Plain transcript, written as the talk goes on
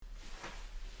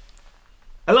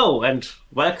Hello and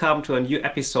welcome to a new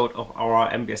episode of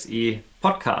our MBSE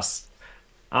podcast.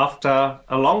 After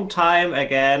a long time,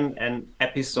 again, an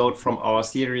episode from our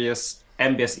series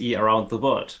MBSE Around the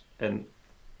World. In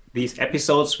these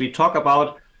episodes, we talk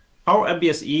about how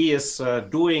MBSE is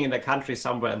doing in a country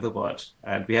somewhere in the world.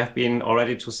 And we have been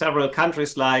already to several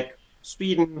countries like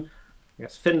Sweden,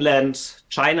 yes, Finland,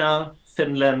 China,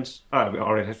 Finland, we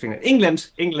already have Finland,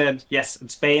 England, yes,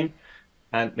 and Spain,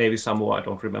 and maybe some more I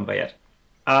don't remember yet.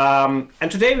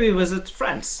 And today we visit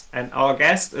France, and our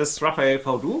guest is Raphael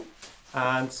Faudou.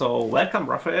 And so, welcome,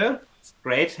 Raphael. It's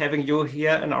great having you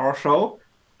here in our show.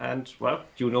 And well,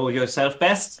 you know yourself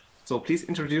best, so please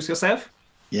introduce yourself.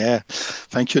 Yeah,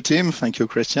 thank you, Tim. Thank you,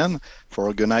 Christian, for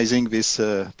organizing this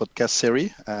podcast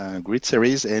series, great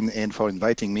series, and for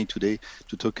inviting me today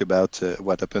to talk about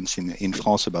what happens in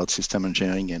France about system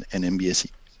engineering and MBSE.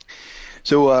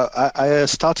 So I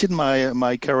started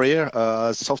my career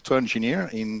as software engineer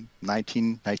in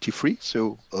 1993,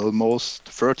 so almost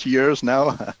 30 years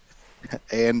now.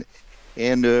 and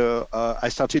I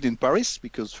started in Paris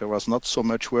because there was not so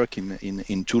much work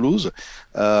in Toulouse,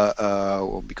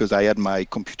 because I had my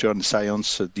computer and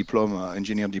science diploma,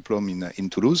 engineer diploma in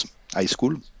Toulouse high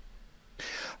school.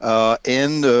 I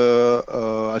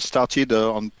started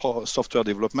on software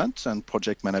development and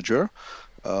project manager.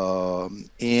 And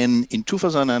in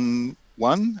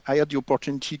 2001, I had the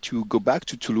opportunity to go back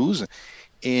to Toulouse,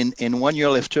 and 1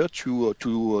 year after to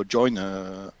join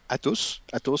Atos,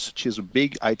 which is a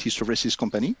big IT services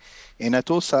company. And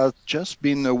Atos has just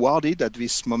been awarded at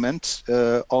this moment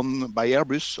by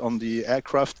Airbus on the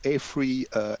aircraft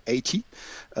A380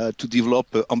 to develop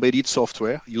embedded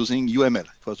software using UML.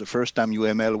 It was the first time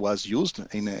UML was used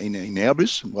in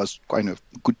Airbus. It was quite a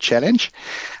good challenge.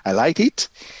 I like it.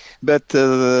 But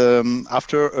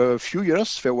after a few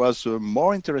years, there was a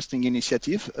more interesting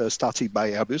initiative started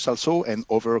by Airbus also and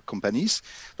other companies.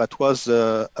 That was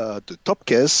the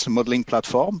Topcase modeling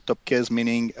platform. Topcase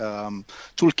meaning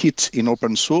toolkit in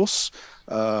open source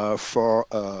for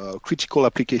critical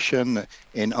application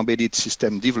and embedded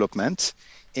system development.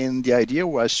 And the idea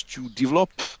was to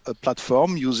develop a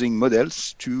platform using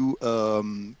models to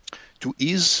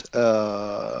ease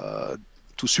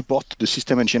to support the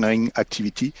system engineering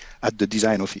activity at the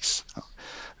design office.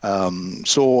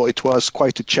 So it was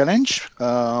quite a challenge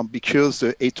because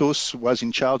Atos was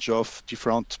in charge of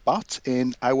different parts,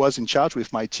 and I was in charge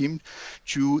with my team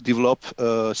to develop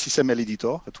a SysML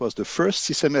editor. It was the first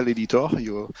SysML editor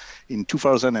in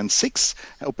 2006,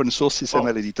 open source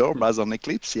SysML editor based on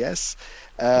Eclipse, yes.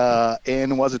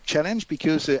 And was a challenge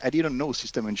because I didn't know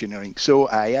system engineering. So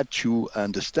I had to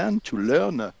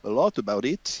learn a lot about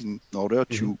it in order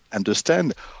to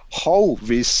understand how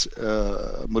this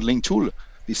modeling tool,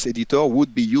 this editor,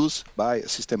 would be used by a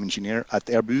system engineer at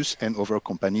Airbus and other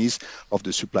companies of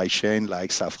the supply chain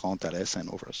like Safran, Thales, and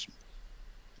others.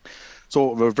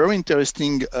 So a very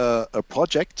interesting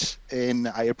project, and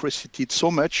I appreciate it so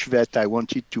much that I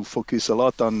wanted to focus a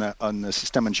lot on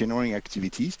system engineering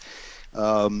activities.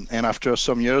 And after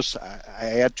some years, I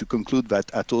had to conclude that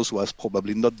Atos was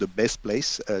probably not the best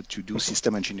place to do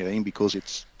system engineering because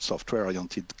it's a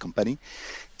software-oriented company.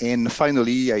 And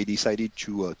finally, I decided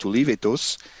to leave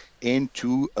Atos and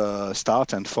to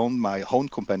start and found my own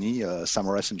company,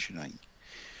 Samores Engineering.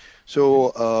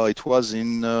 So it was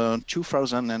in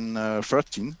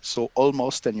 2013, so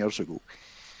almost 10 years ago.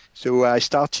 So I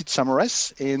started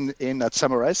Samores, and at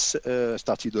Samores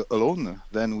started alone.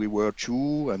 Then we were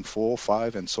 2 and 4,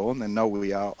 5, and so on. And now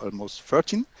we are almost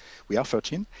 13. We are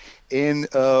 13. And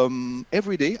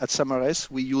every day at Samores,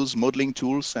 we use modeling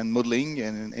tools and modeling,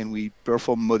 and we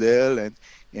perform model,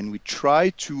 and we try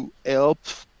to help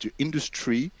the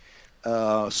industry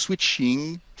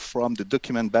switching from the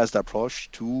document-based approach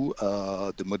to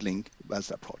the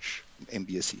modeling-based approach,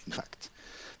 MBSE, in fact.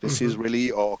 This is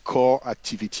really our core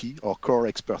activity, our core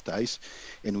expertise,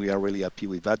 and we are really happy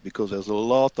with that because there's a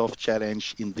lot of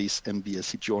challenge in this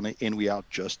MBSE journey, and we are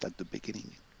just at the beginning.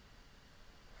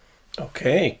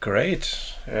 Okay,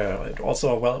 great. And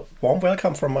also a warm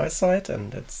welcome from my side,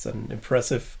 and it's an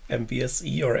impressive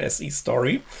MBSE or SE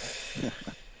story.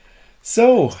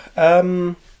 So,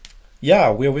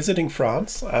 yeah, we're visiting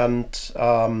France, and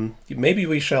maybe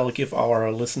we shall give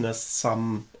our listeners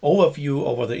some overview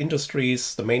over the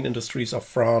industries, the main industries of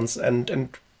France, and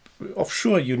of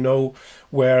sure you know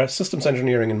where systems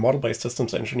engineering and model-based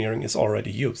systems engineering is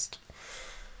already used.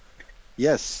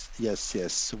 Yes.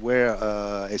 Where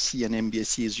SE and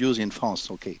MBSE is used in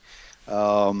France, okay.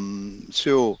 For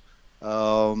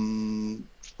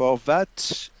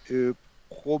that,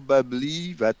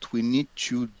 probably that we need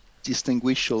to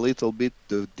distinguish a little bit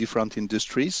the different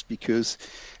industries, because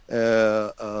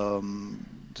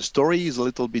the story is a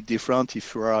little bit different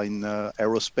if you are in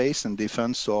aerospace and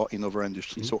defense or in other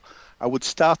industries. So I will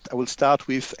start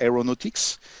with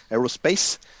aerospace,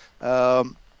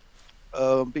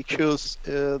 because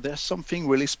there's something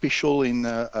really special in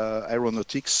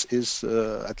aeronautics, is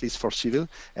at least for civil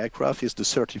aircraft, is the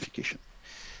certification.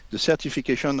 The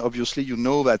certification, obviously, you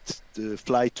know that the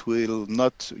flight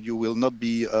you will not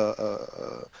be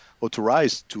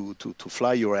authorized to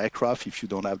fly your aircraft if you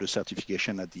don't have the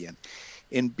certification at the end.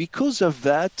 And because of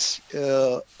that,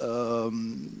 there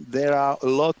are a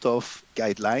lot of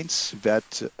guidelines that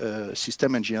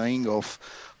system engineering of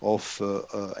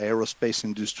aerospace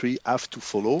industry have to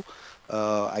follow.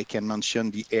 I can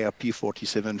mention the ARP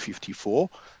 4754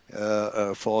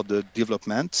 for the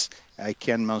development. I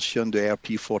can mention the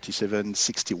ARP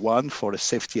 4761 for the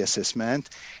safety assessment.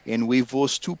 And with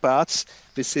those two parts,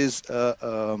 this is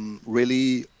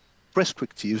really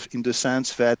prescriptive in the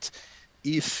sense that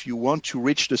if you want to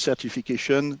reach the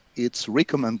certification, it's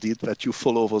recommended that you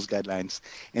follow those guidelines.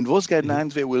 And those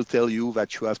guidelines, they will tell you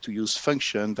that you have to use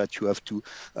function, that you have to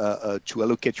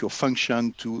allocate your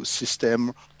function to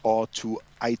system or to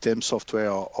item, software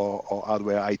or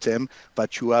hardware item,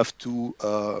 that you have to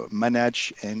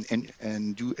manage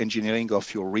and do engineering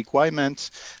of your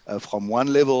requirements from one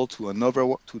level to another,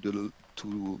 to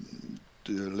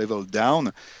the level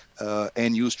down,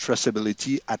 and use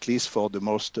traceability, at least for the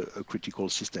most critical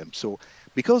system. So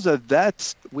because of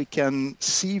that, we can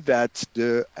see that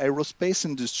the aerospace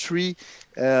industry,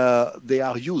 they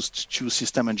are used to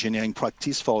system engineering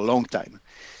practice for a long time.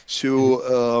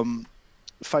 So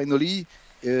finally,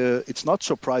 it's not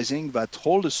surprising that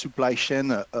all the supply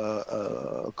chain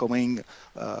coming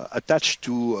attached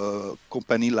to a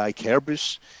company like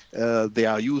Airbus, they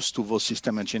are used to those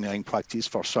system engineering practice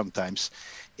for some times,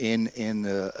 and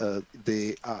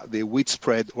they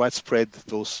widespread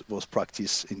those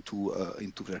practice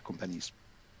into their companies.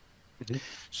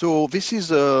 So this is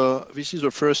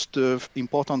the first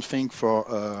important thing for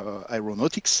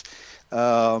aeronautics.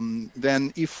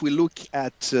 Then if we look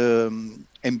at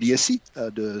MBSE,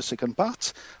 the second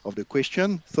part of the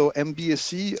question, so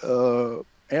MBSE,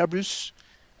 Airbus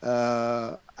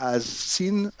has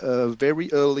seen very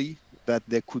early that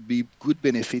there could be good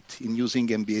benefit in using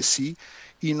MBSE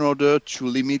in order to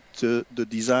limit the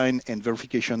design and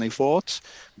verification efforts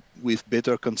with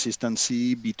better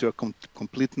consistency, better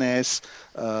completeness,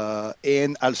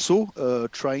 and also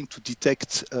trying to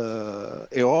detect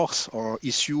errors or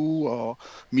issue or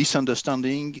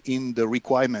misunderstanding in the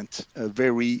requirement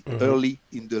very early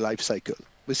in the life cycle.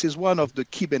 This is one of the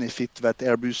key benefits that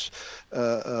Airbus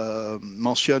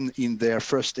mentioned in their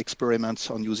first experiments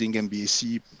on using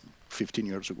MBSE 15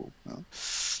 years ago.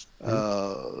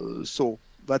 So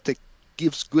that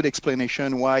gives good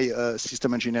explanation why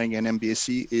system engineering and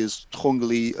MBSE is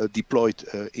strongly deployed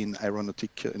in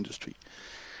aeronautic industry.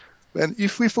 And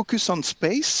if we focus on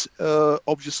space,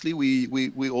 obviously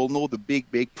we all know the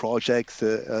big projects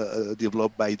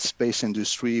developed by the space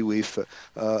industry with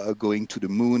going to the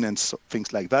moon and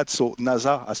things like that. So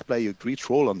NASA has played a great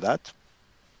role on that.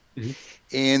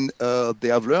 And they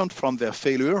have learned from their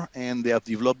failure, and they have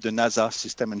developed the NASA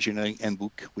System Engineering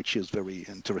Handbook, which is very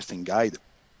interesting guide.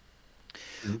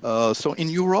 So in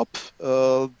Europe,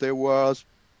 there were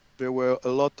a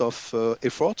lot of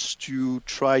efforts to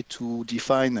try to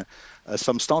define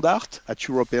some standard at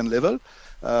European level.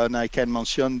 And I can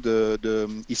mention the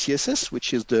ECSS,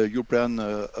 which is the European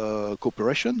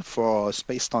Cooperation for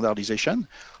Space Standardization,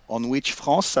 on which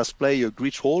France has played a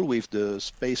great role with the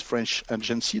Space French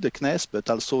Agency, the CNES, but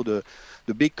also the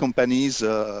big companies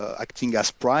acting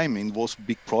as prime in those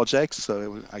big projects.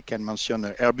 I can mention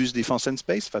Airbus Defence and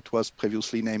Space, that was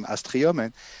previously named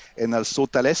Astrium, and also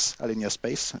Thales, Alenia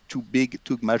Space, two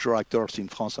major actors in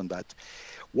France on that.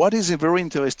 What is very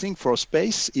interesting for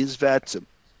space is that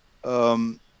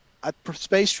at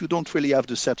space, you don't really have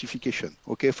the certification.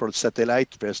 Okay, for a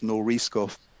satellite, there's no risk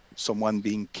of someone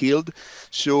being killed,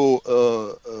 so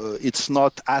it's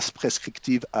not as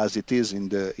prescriptive as it is in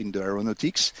the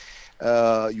aeronautics.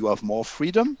 You have more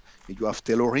freedom, you have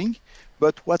tailoring,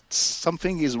 but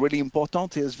something is really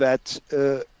important is that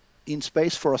in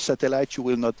space for a satellite you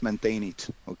will not maintain it.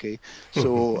 Okay,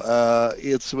 so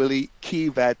it's really key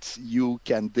that you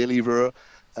can deliver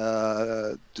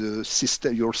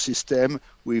your system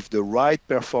with the right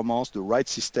performance, the right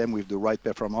system with the right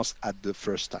performance at the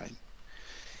first time.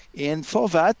 And for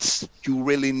that, you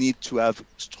really need to have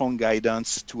strong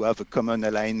guidance, to have a common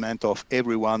alignment of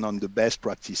everyone on the best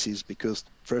practices, because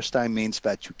first time means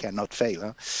that you cannot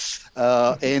fail.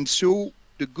 And so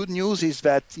the good news is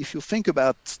that if you think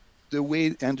about the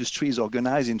way industry is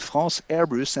organized in France,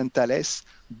 Airbus and Thales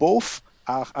both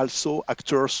are also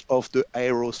actors of the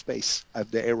aerospace, of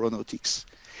the aeronautics,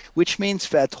 which means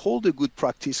that all the good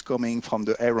practice coming from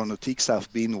the aeronautics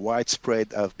have been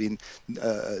widespread, have been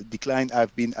declined,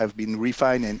 have been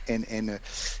refined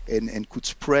and could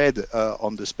spread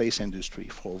on the space industry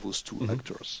for those two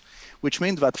actors. Which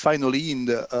means that finally in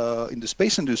the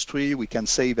space industry we can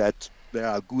say that there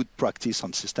are good practice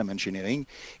on system engineering,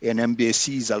 and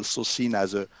MBSE is also seen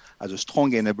as a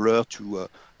strong enabler to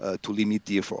limit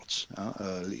the efforts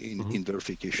in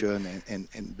verification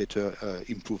and better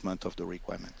improvement of the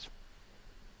requirements.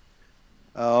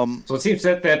 So it seems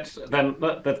that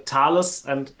that Thales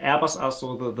and Airbus are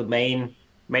so the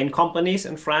main companies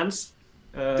in France.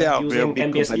 They are very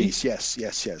big MBSE? companies. Yes,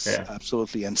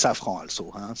 absolutely, and Safran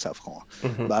also, Safran.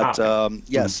 But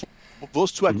yes.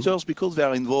 Those two actors, because they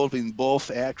are involved in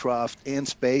both aircraft and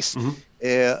space,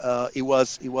 it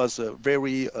was a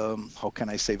very how can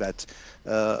I say that?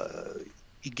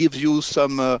 It gives you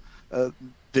some.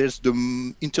 There's the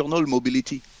internal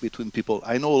mobility between people.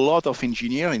 I know a lot of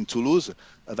engineers in Toulouse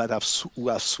who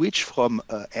have switched from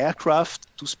aircraft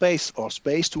to space or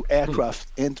space to aircraft,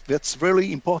 and that's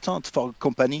very important for a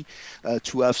company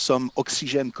to have some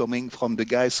oxygen coming from the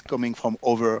guys coming from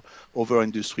over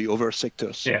industry, over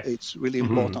sectors. Yeah. It's really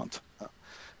important.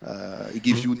 It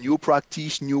gives you new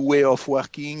practice, new way of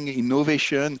working,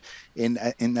 innovation, and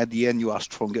at the end you are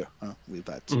stronger with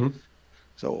that.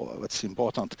 So that's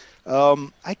important.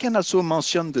 I can also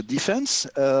mention the defense.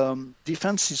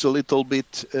 Defense is a little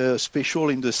bit special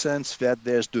in the sense that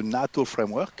there's the NATO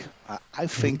framework. I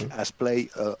think has played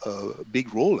a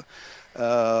big role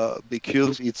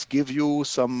because it gives you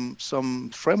some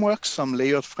framework, some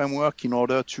layered framework in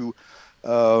order to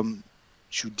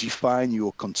define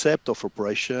your concept of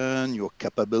operation, your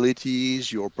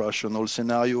capabilities, your operational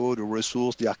scenario, the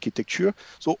resource, the architecture.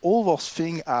 So all those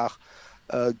things are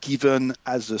given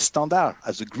as a standard,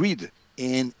 as a grid,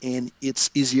 and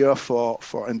it's easier for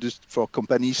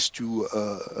companies to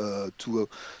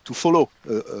follow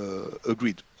a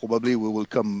grid. Probably we will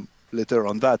come later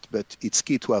on that, but it's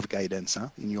key to have guidance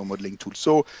in your modeling tool.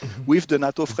 So with the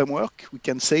NATO framework, we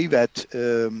can say that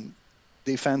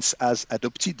defense has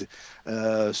adopted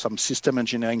some system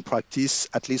engineering practice,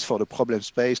 at least for the problem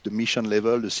space, the mission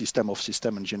level, the system of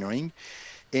system engineering,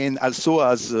 and also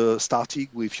has started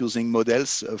with using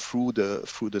models through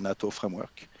the NATO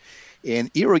framework. And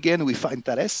here again, we find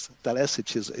Thales. Thales,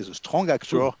 which is a strong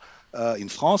actor in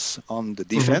France on the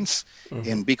defense.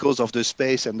 And because of the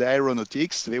space and the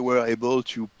aeronautics, they were able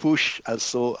to push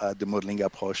also the modeling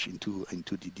approach into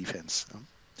the defense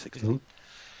sector.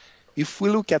 If we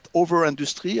look at over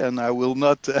industry, and I will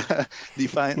not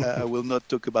I will not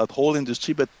talk about whole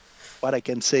industry, but what I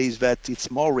can say is that it's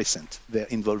more recent, their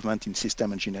involvement in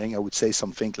system engineering. I would say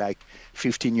something like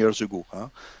 15 years ago,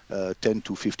 10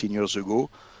 to 15 years ago,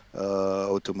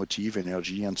 automotive,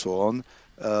 energy, and so on.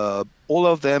 All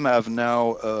of them have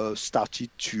now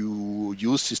started to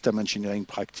use system engineering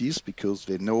practice because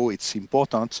they know it's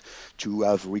important to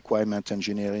have requirement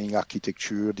engineering,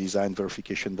 architecture, design,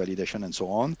 verification, validation, and so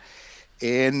on.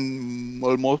 And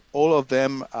almost all of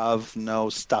them have now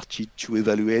started to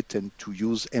evaluate and to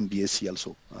use MBSE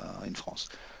also in France.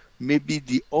 Maybe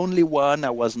the only one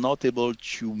I was not able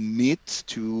to meet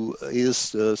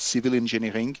is civil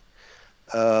engineering.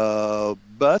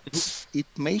 But it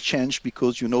may change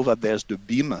because you know that there's the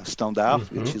BIM standard,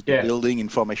 which is the building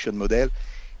information model.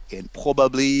 And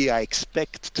probably I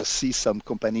expect to see some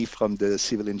company from the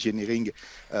civil engineering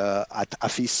at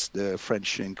AFIS, the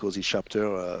French and COSI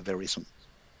chapter, very soon.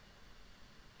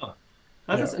 Oh,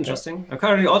 that's interesting. I'm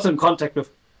currently also in contact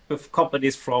with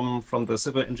companies from the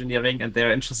civil engineering, and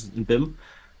they're interested in BIM.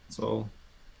 So,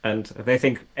 and they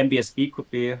think MBSE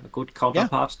could be a good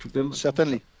counterpart to BIM.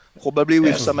 Certainly. Probably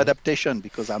with some adaptation,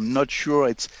 because I'm not sure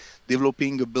it's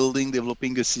developing a building,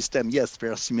 developing a system. Yes,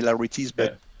 there are similarities,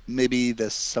 but maybe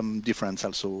there's some difference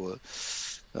also.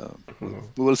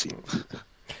 We will see.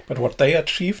 But what they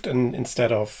achieved,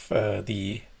 instead of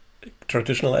the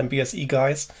traditional MBSE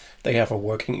guys, they have a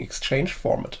working exchange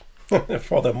format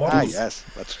for their models. Yes,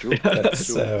 that's true. That's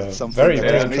very,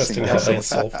 very interesting how they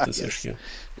solved this issue.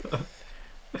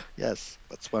 Yes,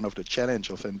 that's one of the challenge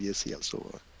of MBSE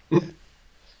also.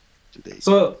 Today.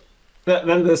 So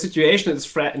then the situation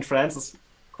in France is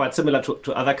quite similar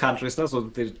to other countries. No? So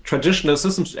the traditional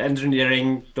systems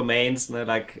engineering domains,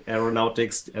 like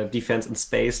aeronautics, defense, and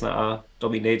space are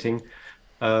dominating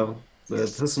the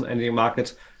system engineering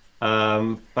market.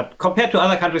 But compared to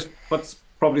other countries, what's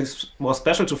probably more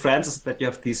special to France is that you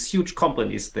have these huge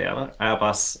companies there,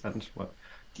 Airbus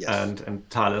and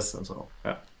Thales and so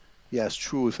on. Yes,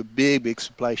 true. With a big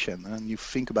supply chain, and you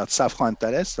think about Safran and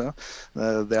Thales,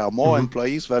 there are more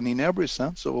employees than in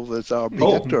Airbus, so those are big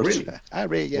Oh, actors.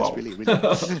 really? Yes, Wow. really, really,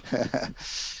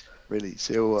 really.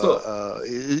 So So,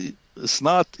 it's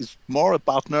not. It's more a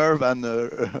partner than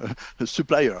a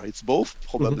supplier. It's both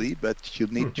probably, but you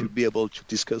need to be able to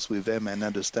discuss with them and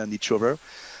understand each other.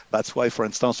 That's why, for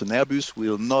instance, an Airbus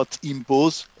will not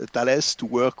impose Thales to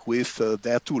work with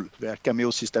their tool, their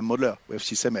Cameo system modeler with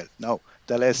SysML. Now,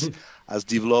 Thales has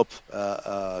developed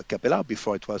Capella.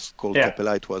 Before it was called yeah.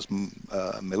 Capella, it was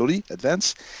Melody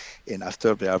Advanced. And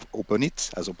after they have opened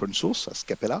it as open source, as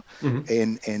Capella,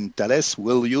 and Thales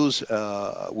will use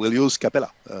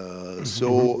Capella.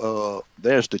 So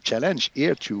there's the challenge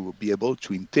here to be able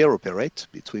to interoperate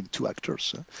between two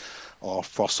actors. Or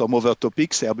for some other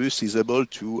topics, Airbus is able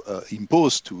to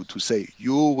impose to say,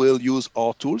 you will use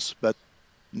our tools, but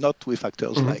not with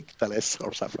actors like Thales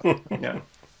or Safran. Yeah.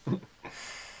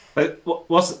 But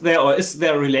was there or is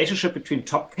there a relationship between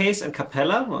Topcase and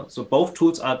Capella? So both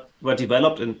tools were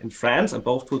developed in France, and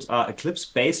both tools are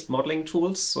Eclipse-based modeling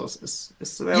tools. So is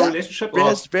there a relationship?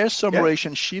 There's some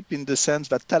relationship in the sense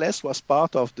that Thales was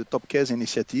part of the Topcase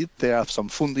initiative. They have some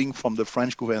funding from the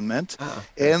French government,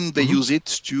 and they use it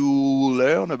to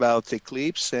learn about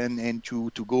Eclipse and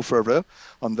to go further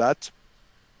on that.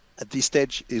 At this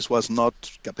stage, it was not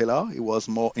Capella. It was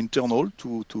more internal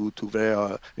to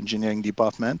their engineering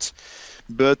department.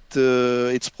 But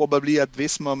it's probably at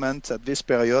this moment, at this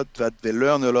period, that they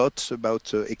learn a lot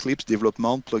about Eclipse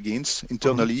development plugins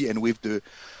internally and with the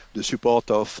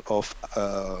support of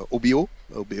OBO.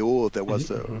 OBO, there was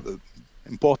an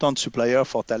important supplier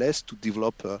for Thales to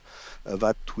develop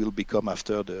that will become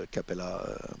after the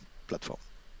Capella platform.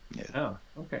 Yeah. Oh,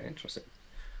 okay, interesting.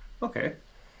 Okay.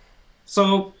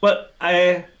 So, but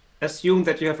I assume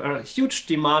that you have a huge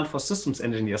demand for systems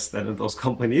engineers then in those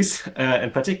companies,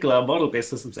 in particular model-based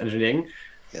systems engineering.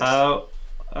 Yes.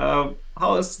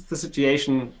 How is the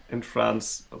situation in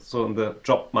France, so in the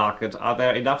job market? Are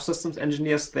there enough systems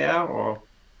engineers there, or?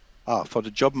 For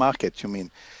the job market, you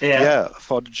mean? Yeah.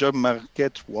 For the job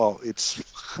market, well, it's,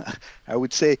 I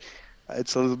would say,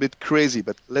 it's a little bit crazy,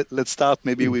 but let's start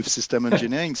maybe with system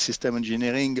engineering. System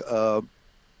engineering,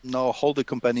 now whole the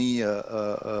company,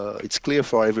 it's clear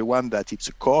for everyone that it's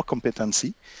a core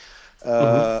competency,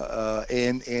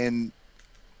 and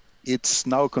it's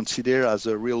now considered as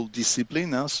a real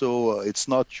discipline. So it's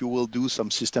not you will do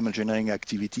some system engineering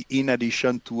activity in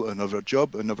addition to another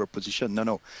job, another position.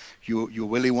 No. You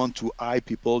really want to hire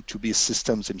people to be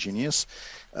systems engineers.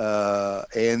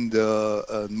 And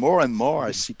more and more,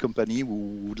 I see companies who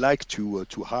would like to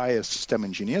hire system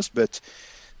engineers, but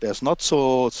there's not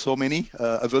so many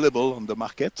available on the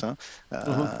market.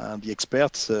 The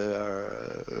experts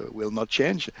will not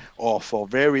change, or for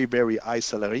very, very high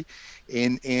salary.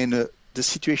 And the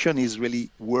situation is really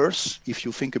worse if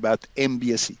you think about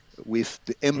MBSE. With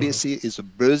the MBSE is a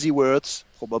buzzy word,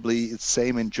 probably it's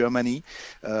same in Germany.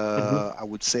 I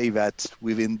would say that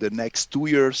within the next 2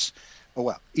 years,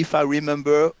 if I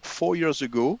remember 4 years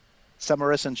ago,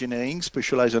 Samaras Engineering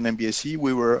specialized on MBSE,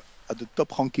 we were at the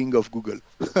top ranking of Google.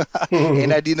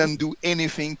 And I didn't do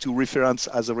anything to reference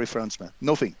as a reference man.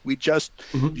 Nothing. We just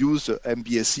use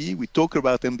MBSE. We talk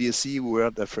about MBSE. We were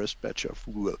the first batch of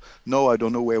Google. No, I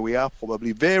don't know where we are.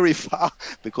 Probably very far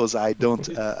because I don't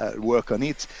work on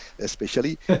it,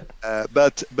 especially.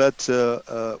 But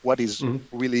what is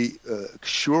really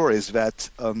sure is that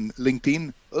on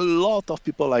LinkedIn, a lot of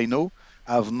people I know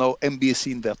have no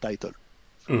MBSE in their title.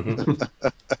 Within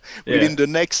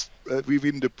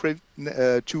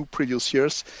the 2 previous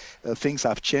years, things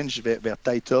have changed their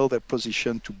title, their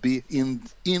position to be in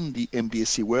the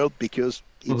MBSE world because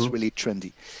it's really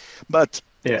trendy. But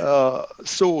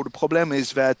so the problem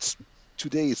is that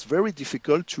today it's very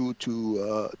difficult to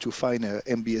find an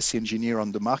MBSE engineer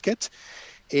on the market,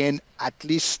 and at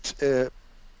least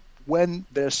when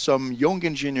there's some young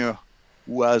engineer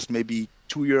who has maybe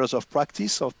 2 years of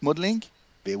practice of modeling,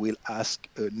 they will ask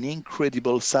an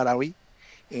incredible salary,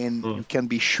 and you can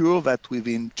be sure that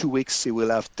within 2 weeks, they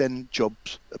will have 10 job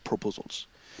proposals.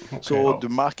 Okay. So the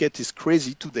market is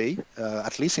crazy today,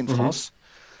 at least in France.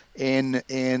 And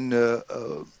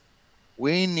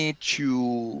we need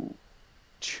to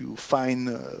find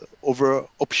other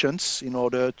options in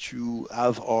order to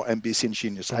have our MBSE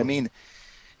engineers. I mean,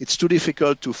 it's too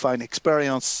difficult to find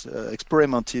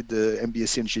experimented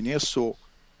MBSE engineers. So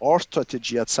our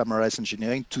strategy at Samaras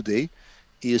Engineering today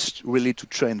is really to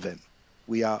train them.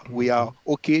 We are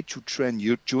okay to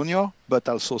train junior, but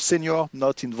also senior,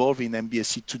 not involved in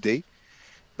MBSE today,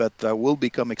 but will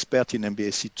become expert in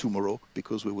MBSE tomorrow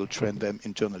because we will train them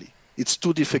internally. It's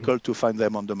too difficult to find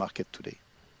them on the market today.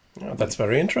 Yeah, that's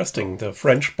very interesting. The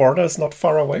French border is not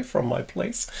far away from my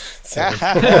place. So.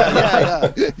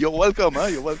 Yeah. You're welcome.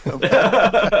 You're welcome.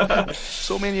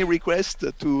 So many requests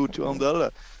to handle.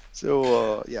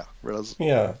 So yeah, there's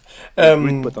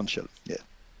great potential. Yeah.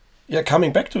 Yeah,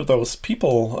 coming back to those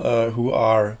people who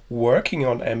are working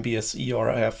on MBSE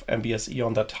or have MBSE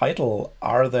on the title,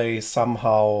 are they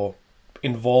somehow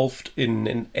involved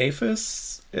in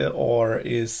AFIS or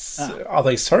are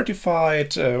they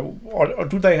certified or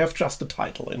do they have just the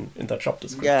title in the job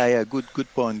description? Yeah.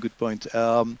 Good point.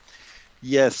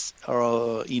 Yes,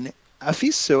 in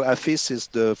AFIS. So AFIS is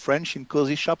the French in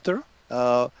COSI chapter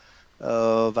that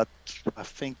I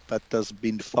think that has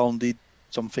been founded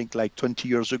something like 20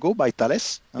 years ago by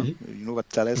Thales. You know that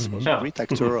Thales was a great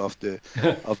actor of the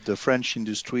French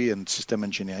industry and system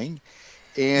engineering.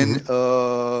 And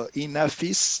in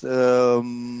AFIS,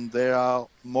 there are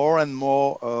more and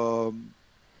more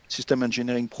system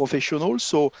engineering professionals.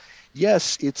 So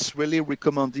yes, it's really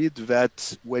recommended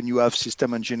that when you have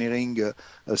system engineering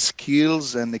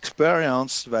skills and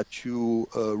experience that you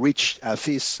reach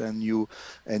AFIS and you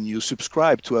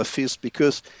subscribe to AFIS,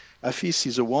 because AFIS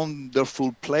is a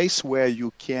wonderful place where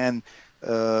you can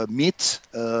meet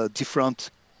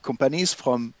different companies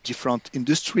from different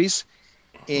industries.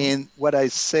 And what I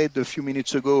said a few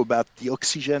minutes ago about the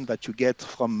oxygen that you get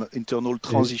from internal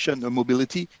transition and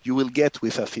mobility, you will get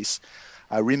with AFIS.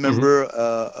 I remember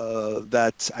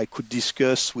that I could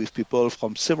discuss with people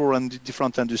from several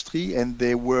different industries, and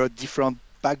they were different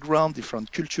background,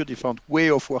 different culture, different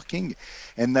way of working.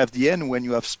 And at the end, when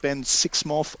you have spent 6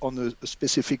 months on a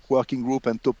specific working group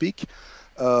and topic,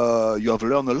 you have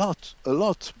learned a lot,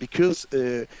 because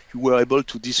you were able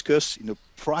to discuss in a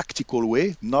practical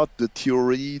way, not the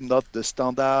theory, not the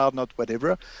standard, not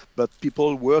whatever, but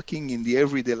people working in the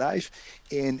everyday life.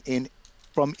 And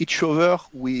from each other,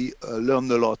 we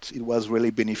learned a lot. It was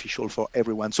really beneficial for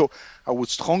everyone. So I would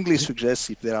strongly suggest,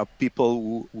 if there are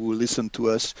people who listen to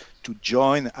us, to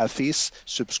join AFIS,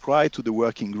 subscribe to the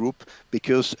working group,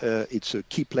 because it's a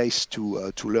key place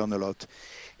to learn a lot.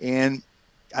 And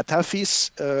at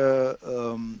AFIS,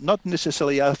 not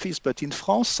necessarily AFIS, but in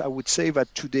France, I would say that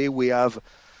today we have,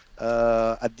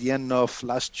 at the end of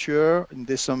last year, in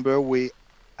December, we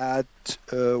had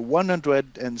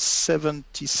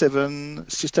 177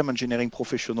 system engineering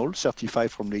professionals certified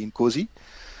from the INCOSI,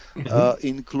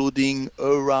 including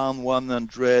around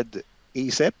 100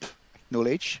 ASEP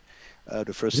knowledge,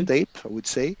 the first step, I would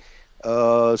say,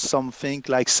 something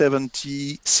like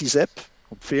 70 CSEP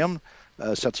confirmed,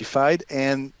 certified,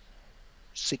 and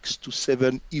 6 to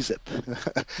 7 ESEP,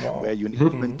 where you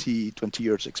need 20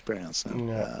 years experience.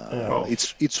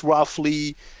 It's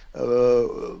roughly,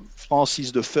 France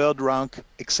is the 3rd rank,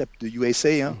 except the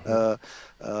USA,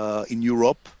 in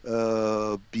Europe,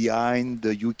 behind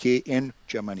the UK and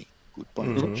Germany. Good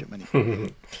point, Germany.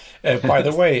 By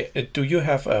the way, do you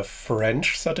have a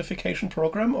French certification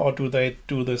program, or do they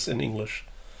do this in English?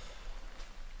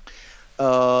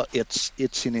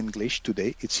 It's in English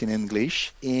today. It's in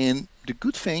English, and the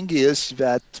good thing is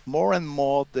that more and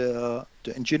more the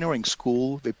engineering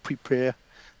school, they prepare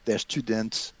their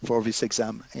students for this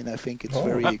exam, and I think it's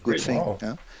very good thing.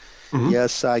 Wow.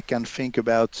 Yes, I can think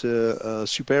about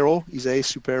Supero, ISAE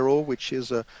Supero, which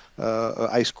is a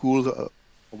high school,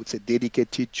 I would say,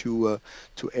 dedicated to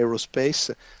aerospace,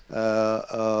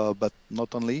 but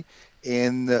not only.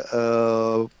 And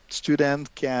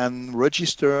student can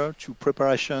register to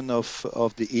preparation of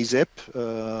the ESEP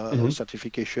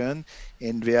certification,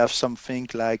 and they have something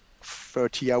like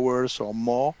 30 hours or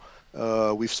more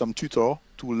with some tutor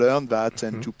to learn that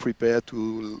and to prepare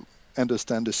to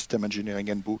understand the system engineering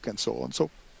handbook and so on. So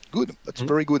good, that's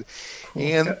very good. Cool.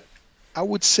 And I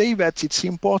would say that it's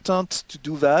important to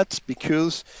do that,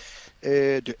 because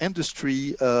the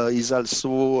industry is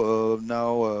also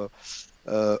now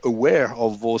aware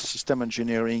of those system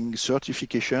engineering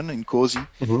certification in COSI,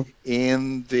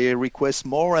 and they request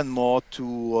more and more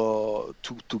to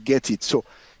get it. So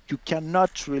you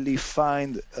cannot really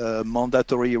find a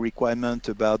mandatory requirement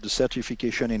about the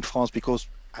certification in France, because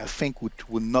I think it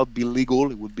would not be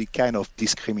legal. It would be kind of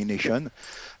discrimination.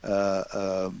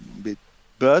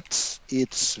 But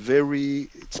it's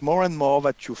more and more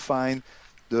that you find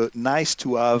the nice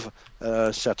to have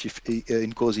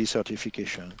in COSI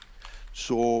certification.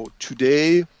 So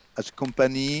today, as a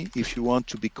company, if you want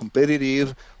to be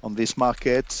competitive on this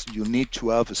market, you need to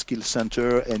have a skill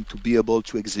center and to be able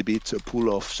to exhibit a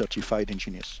pool of certified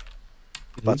engineers.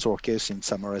 That's our case in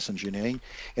Samaras Engineering.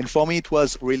 And for me, it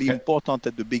was really important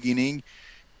at the beginning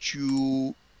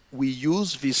we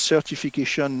use this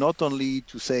certification not only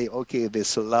to say, okay,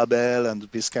 there's a label and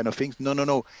this kind of things.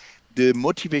 No. the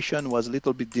motivation was a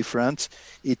little bit different.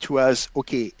 It was,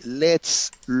 okay,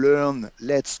 let's learn,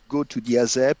 let's go to the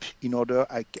ASEP in order,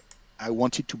 I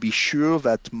wanted to be sure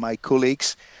that my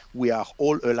colleagues, we are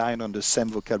all aligned on the same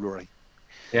vocabulary.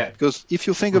 Yeah. Because if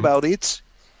you think about it,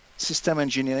 system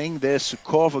engineering, there's a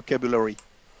core vocabulary.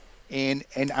 And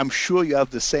I'm sure you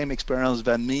have the same experience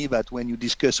than me, that when you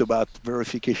discuss about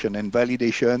verification and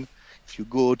validation, if you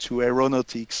go to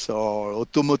aeronautics or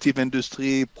automotive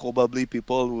industry, probably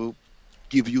people will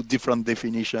give you different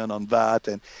definition on that,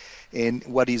 and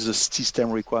what is a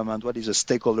system requirement, what is a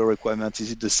stakeholder requirement,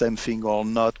 is it the same thing or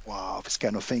not? Wow, this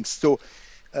kind of things. So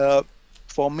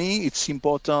for me, it's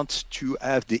important to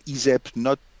have the ESEP,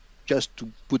 not just to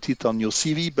put it on your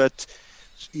CV, but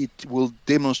it will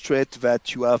demonstrate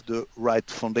that you have the right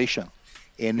foundation.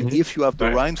 And if you have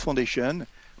the right foundation,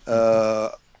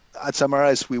 at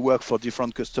Samaras, we work for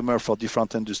different customers for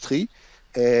different industry,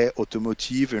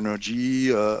 automotive,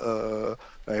 energy,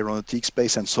 aeronautics,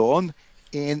 space, and so on.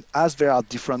 And as there are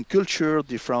different culture,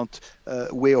 different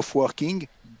way of working,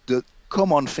 the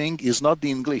common thing is not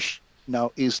the English.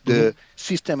 Now is the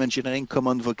system engineering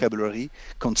common vocabulary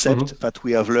concept that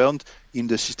we have learned in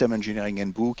the system engineering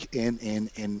handbook, and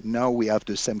now we have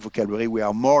the same vocabulary. We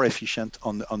are more efficient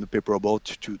on the paperboard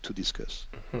to discuss.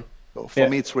 So for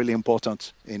me, it's really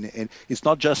important, and it's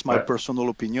not just my personal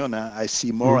opinion. I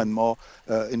see more and more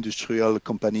industrial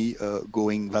company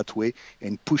going that way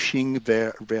and pushing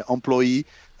their employee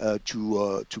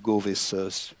to go this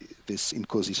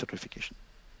INCOSE certification.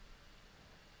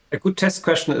 A good test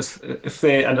question is if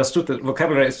they understood the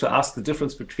vocabulary is to ask the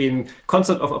difference between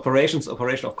concept of operations,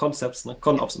 operation of concepts,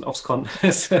 ConOps and OpsCon.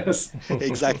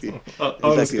 Exactly.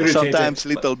 Exactly. Sometimes a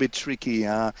little bit tricky.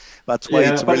 That's why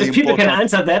it's but really if people important. can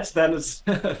answer that, then it's...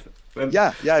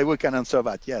 Yeah, we can answer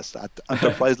that. Yes, at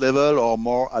enterprise level or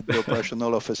more at the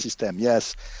operational of a system.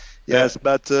 Yes.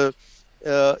 But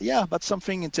but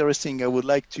something interesting. I would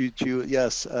like to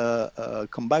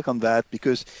come back on that,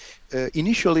 because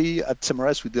initially at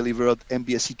Samaras we delivered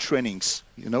MBSE trainings,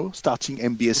 starting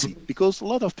MBSE, because a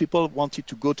lot of people wanted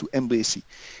to go to MBSE,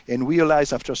 and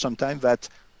realized after some time that,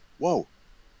 wow,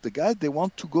 the guys, they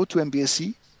want to go to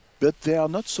MBSE, but they are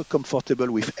not so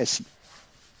comfortable with SE,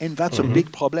 and that's a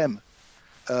big problem.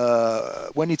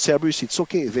 When it's Airbus, it's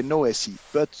okay, they know SE.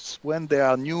 But when there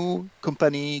are new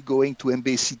company going to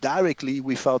MBSE directly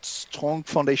without strong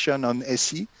foundation on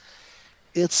SE,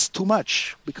 it's too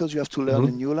much, because you have to learn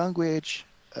a new language,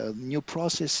 new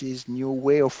processes, new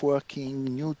way of working,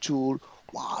 new tool.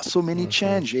 Wow, so many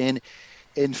change. And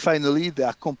finally,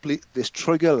 they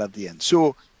struggle at the end.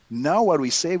 So now what we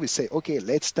say, okay,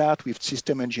 let's start with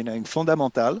system engineering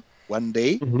fundamental one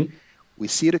day. We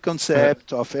see the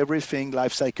concept of everything,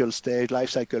 life cycle stage,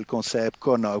 life cycle concept,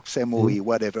 ConOps, MOE,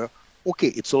 whatever. Okay,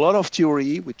 it's a lot of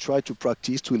theory. We try to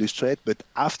practice, to illustrate, but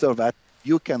after that,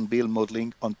 you can build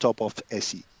modeling on top of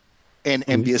SE. And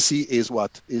MBSE is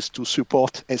what? Is to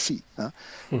support SE.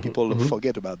 People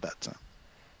forget about that.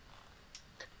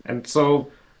 And so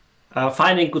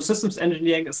finding good systems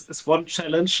engineering is one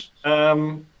challenge.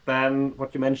 Then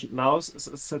what you mentioned now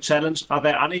is a challenge. Are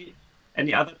there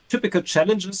any other typical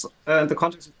challenges in the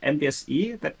context of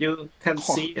MBSE that you can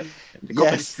see in the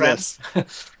company's trends?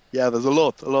 Yeah, there's a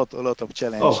lot of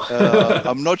challenge.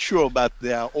 I'm not sure that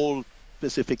they are all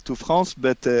specific to France,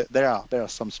 but there are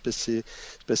some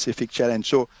specific challenge.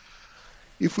 So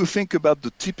if we think about the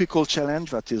typical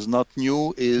challenge that is not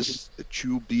new, is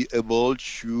to be able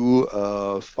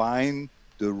to find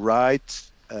the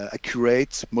right,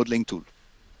 accurate modeling tool.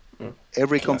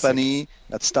 Every company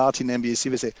that starts in MBSE,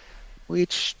 they say,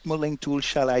 which modeling tool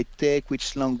shall I take?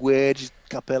 Which language?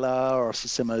 Capella or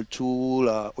SysML tool?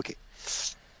 Okay,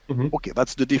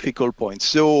 that's the difficult point.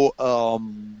 So,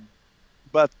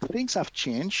 but things have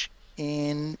changed,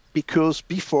 and because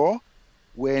before,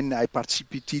 when I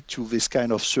participated to this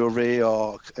kind of survey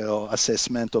or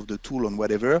assessment of the tool and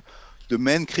whatever, the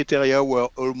main criteria were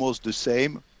almost the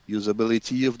same: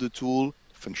 usability of the tool,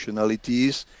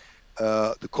 functionalities,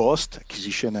 the cost,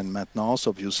 acquisition and maintenance,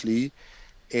 obviously,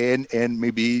 and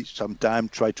maybe sometime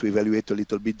try to evaluate a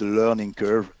little bit the learning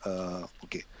curve.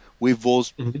 Okay, with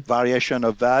those variation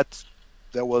of that,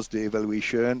 there was the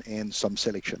evaluation and some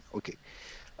selection. Okay.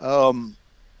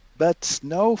 But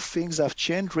now things have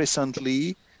changed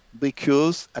recently,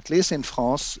 because at least in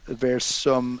France, there's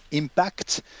some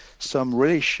impact, some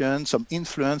relation, some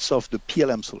influence of the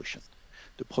PLM solution,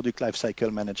 the product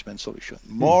lifecycle management solution.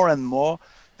 More and more,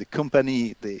 the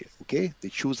company, they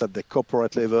choose at the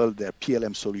corporate level their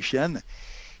PLM solution.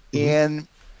 And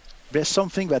there's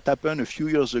something that happened a few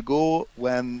years ago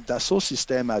when Dassault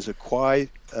Systèmes has acquired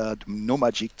the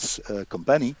Nomagic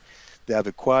company. they have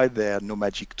acquired their no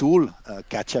magic tool,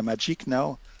 Katia Magic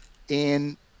now.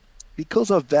 And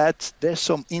because of that, there's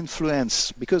some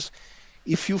influence. Because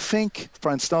if you think,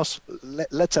 for instance,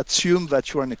 let's assume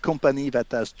that you're in a company that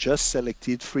has just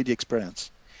selected 3D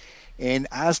experience. And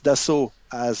as Dassault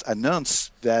has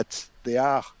announced that they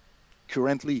are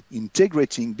currently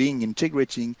integrating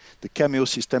the Cameo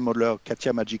System Modeler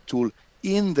Katia Magic tool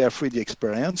in their 3D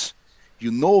experience,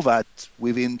 you know that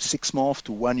within 6 months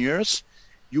to 1 year,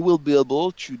 you will be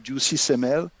able to do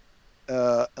SysML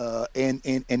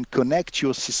and connect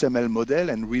your SysML model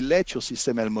and relate your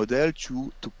SysML model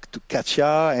to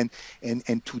Katia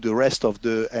and to the rest of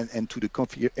the and to the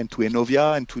and to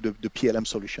Enovia and to the PLM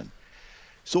solution.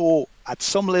 So at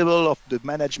some level of the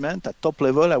management, at top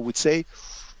level, I would say,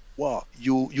 well,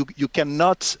 you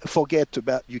cannot forget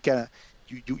about, you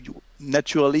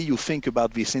naturally you think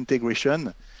about this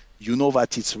integration. You know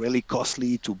that it's really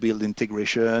costly to build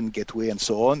integration, gateway, and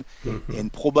so on. Mm-hmm.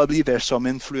 And probably there's some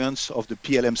influence of the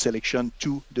PLM selection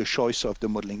to the choice of the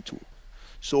modeling tool.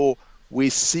 So we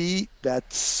see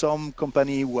that some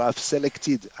company who have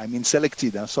selected, and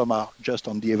some are just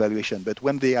on the evaluation, but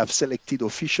when they have selected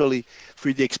officially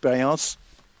 3D experience,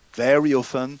 very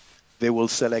often they will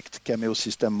select Cameo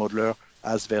System Modeler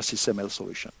as their SysML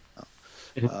solution.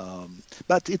 Mm-hmm.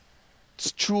 But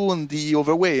it's true in the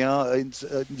other way. In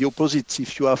the opposite,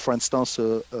 if you have, for instance,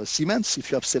 Siemens,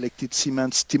 if you have selected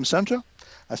Siemens Teamcenter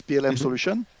as PLM mm-hmm.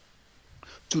 solution,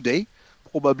 today,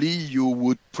 probably you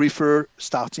would prefer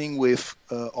starting with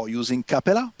or using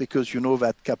Capella, because you know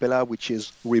that Capella, which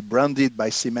is rebranded by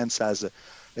Siemens as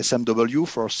SMW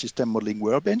for System Modeling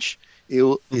Workbench,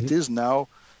 it is now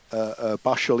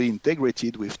partially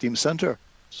integrated with Teamcenter.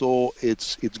 So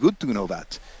it's good to know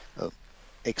that.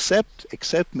 Except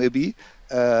maybe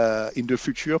in the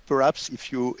future, perhaps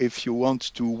if you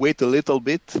want to wait a little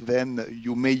bit, then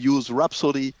you may use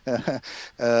Rhapsody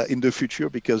in the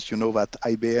future, because you know that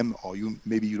IBM, or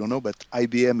maybe you don't know, but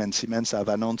IBM and Siemens have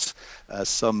announced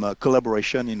some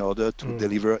collaboration in order to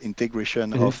deliver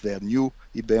integration of their new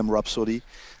IBM Rhapsody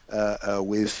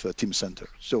with Teamcenter.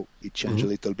 So it changed a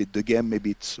little bit the game.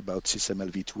 Maybe it's about SysML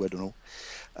v2, I don't know.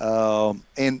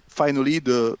 And finally,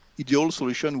 the ideal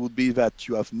solution would be that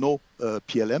you have no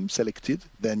PLM selected,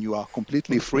 then you are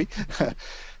completely free.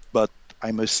 But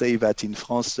I must say that in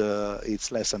France,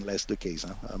 it's less and less the case.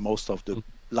 Most of the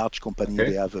large companies,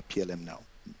 they have a PLM now.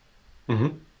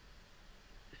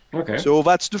 Mm-hmm. Okay. So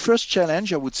that's the first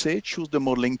challenge, I would say, choose the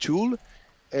modeling tool.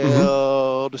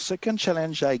 The second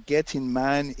challenge I get in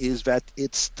mind is that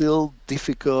it's still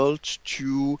difficult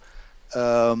to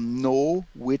know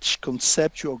which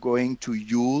concept you're going to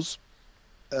use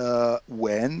what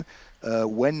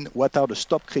are the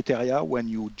stop criteria when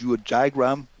you do a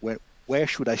diagram, where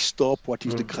should I stop, what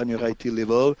is the granularity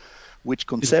level, which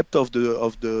concept of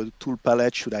the tool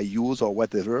palette should I use, or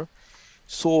whatever.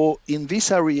 So in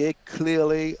this area,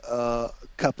 clearly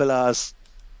Capella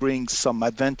brings some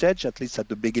advantage, at least at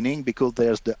the beginning, because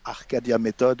there's the Arcadia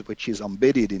method, which is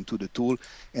embedded into the tool,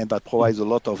 and that provides a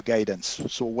lot of guidance.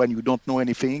 So when you don't know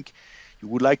anything, you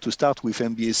would like to start with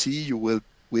MBSE,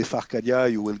 with Arcadia,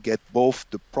 you will get both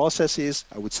the processes,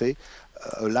 I would say,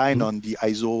 aligned on the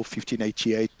ISO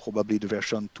 1588, probably the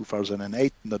version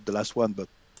 2008, not the last one, but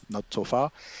not so far.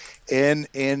 And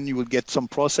you will get some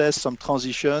process, some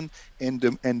transition, and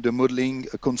the modeling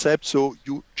concept. So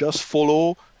you just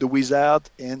follow the wizard,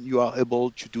 and you are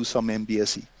able to do some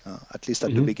MBSE, at least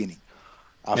at the beginning.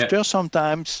 After,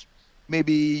 sometimes,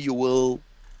 maybe you will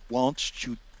want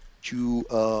to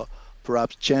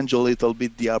perhaps change a little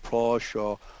bit the approach,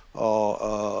 or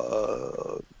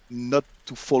not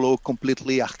to follow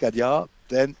completely Arcadia.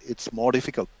 Then it's more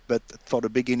difficult. But for the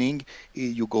beginning,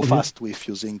 you go fast with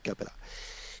using Capella.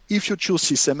 If you choose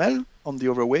SysML on the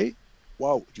other way,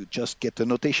 wow, you just get a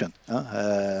notation,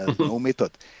 no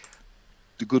method.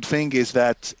 The good thing is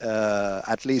that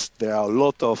at least there are a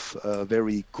lot of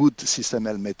very good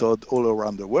SysML methods all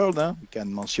around the world. We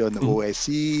can mention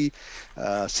OSE,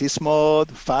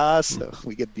 Sysmod, FAS.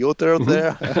 We get the author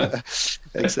there.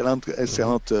 excellent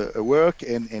work,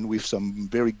 and with some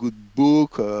very good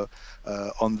book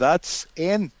on that.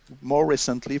 And more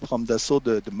recently from Dassault,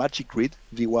 the Magic Grid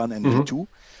V1 and V2.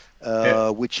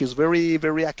 Which is very,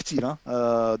 very active.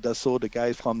 Dassault, the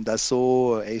guys from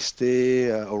Dassault,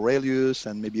 Este, Aurelius,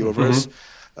 and maybe others.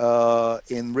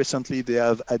 And recently they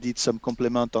have added some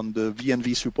complement on the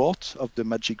VNV support of the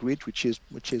Magic Grid, which is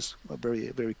very,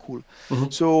 very cool.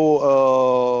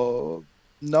 So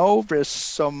now there's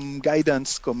some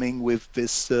guidance coming with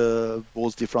this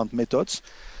those different methods.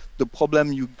 The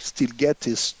problem you still get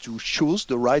is to choose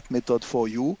the right method for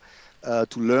you.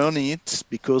 to learn it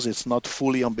because it's not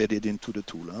fully embedded into the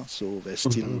tool. So there's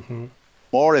still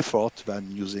more effort than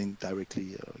using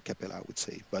directly Capella, I would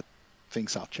say. But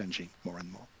things are changing more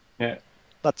and more. Yeah.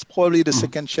 That's probably the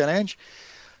second challenge.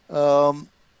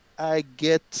 I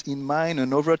get in mind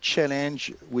another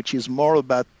challenge, which is more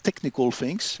about technical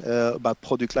things, about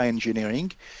product line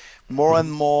engineering. More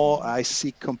and more, I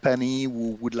see company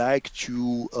who would like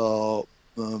to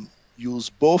use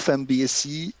both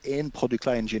MBSE and product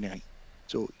line engineering.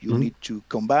 So you need to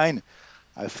combine.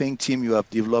 I think, Tim, you have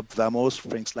developed Vamos,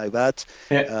 things like that,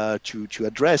 to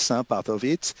address part of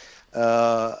it.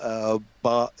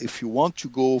 But if you want to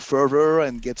go further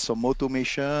and get some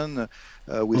automation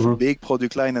with a big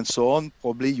product line and so on,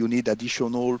 probably you need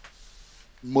additional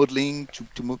modeling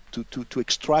to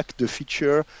extract the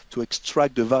feature, to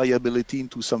extract the variability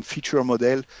into some feature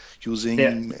model using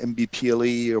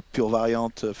MBPLE or pure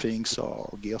variant things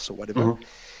or gears or whatever.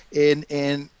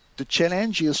 And the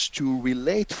challenge is to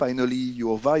relate finally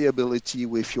your variability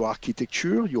with your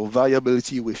architecture, your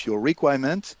variability with your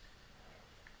requirement,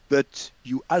 but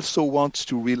you also want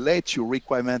to relate your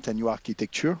requirement and your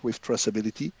architecture with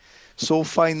traceability. So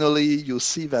finally, you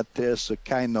see that there's a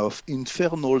kind of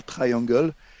infernal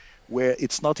triangle where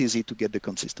it's not easy to get the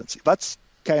consistency. That's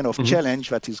kind of challenge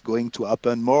that is going to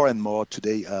happen more and more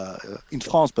today in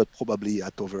France, but probably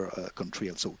at other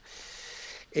countries also.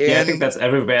 And I think that's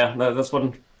everywhere. That's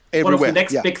one of the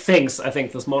next big things, I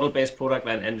think, this model-based product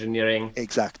line engineering.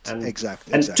 Exactly.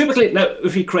 Typically, now,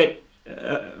 if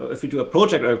we do a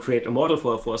project or create a model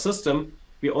for a system,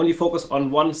 we only focus on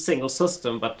one single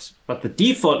system, but the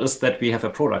default is that we have a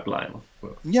product line.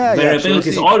 Variability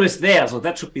is always there, so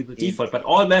that should be the default. But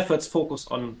all methods focus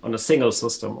on a single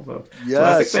system. So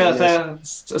I think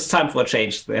it's time for a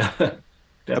change there.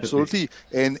 Absolutely.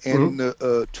 And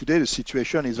today the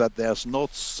situation is that there's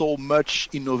not so much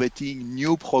innovating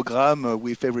new program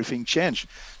with everything changed.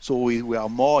 So we are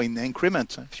more in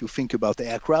increment. If you think about the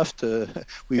aircraft with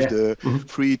the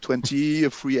 320,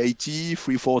 380,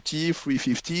 340,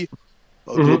 350,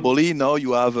 globally now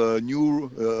you have a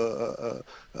new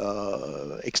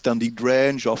extended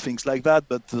range or things like that,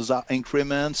 but those are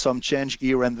increments, some change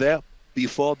here and there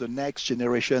before the next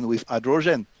generation with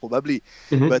hydrogen, probably.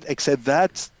 But except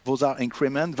that, those are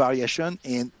increment, variation,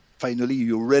 and finally,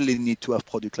 you really need to have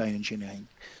product line engineering.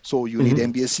 So you need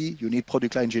MBSE, you need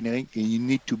product line engineering, and you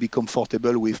need to be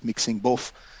comfortable with mixing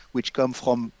both, which come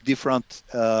from different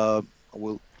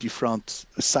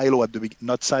silo at the beginning,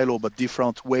 not silo, but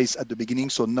different ways at the beginning.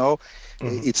 So now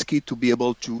it's key to be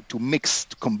able to mix,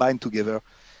 to combine together.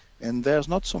 And there's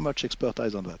not so much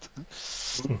expertise on that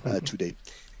today.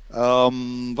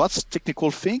 That's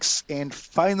technical things. And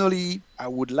finally, I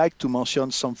would like to mention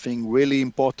something really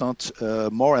important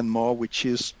more and more, which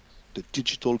is the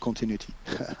digital continuity.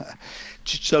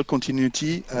 Digital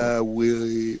continuity,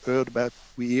 we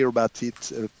hear about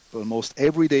it almost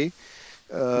every day.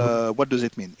 What does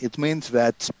it mean? It means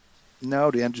that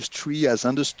now the industry has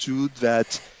understood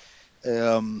that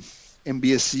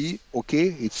MBSE, okay,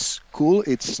 it's cool,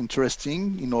 it's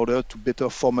interesting in order to better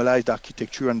formalize the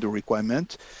architecture and the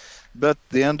requirement, but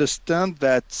they understand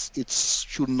that it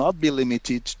should not be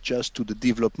limited just to the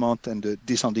development and the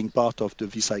descending part of the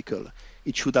V-cycle.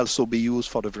 It should also be used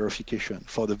for the verification,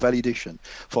 for the validation,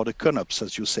 for the ConOps,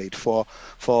 as you said, for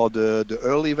the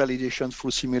early validation through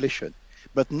simulation.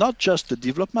 But not just the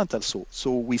development also.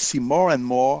 So we see more and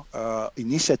more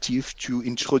initiative to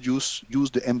use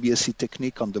the MBSE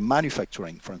technique on the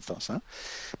manufacturing, for instance.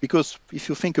 Because if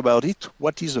you think about it,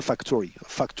 what is a factory? A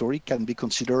factory can be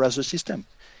considered as a system.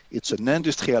 It's an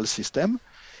industrial system.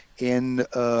 And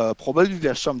probably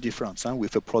there's some difference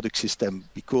with a product system.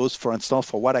 Because, for instance,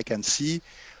 for what I can see,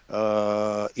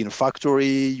 in a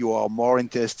factory, you are more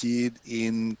interested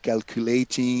in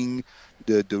calculating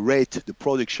the rate, the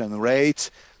production rate,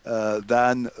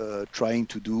 than trying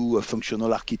to do a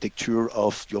functional architecture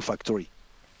of your factory.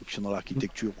 Functional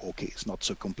architecture, okay, it's not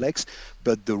so complex,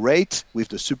 but the rate with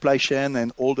the supply chain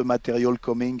and all the material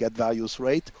coming at various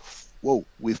rate, whoa,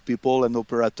 with people and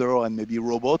operator and maybe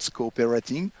robots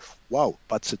cooperating, wow,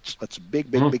 that's a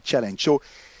big challenge. So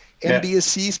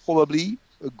MBSE is probably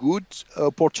a good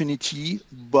opportunity,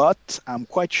 but I'm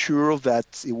quite sure that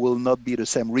it will not be the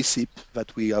same recipe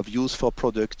that we have used for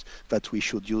product that we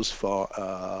should use for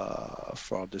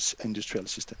this industrial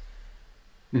system.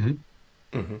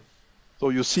 So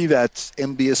you see that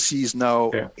MBSE is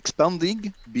now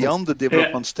expanding beyond the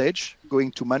development stage, going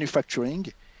to manufacturing.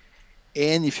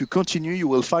 And if you continue, you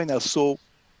will find also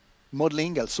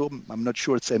modeling, also, I'm not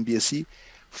sure it's MBSE,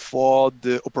 for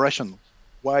the operation.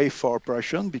 Why for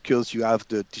operation? Because you have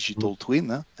the digital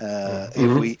twin.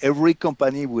 Mhm. Every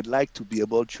company would like to be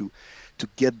able to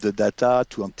get the data,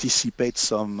 to anticipate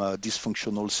some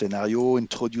dysfunctional scenario,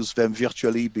 introduce them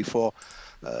virtually before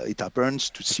it happens,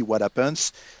 to see what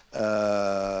happens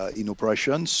in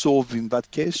operation. So in that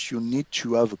case, you need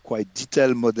to have a quite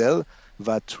detailed model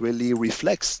that really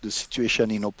reflects the situation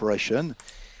in operation.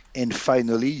 And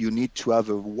finally, you need to have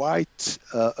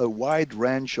a wide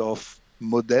range of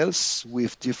models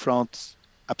with different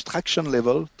abstraction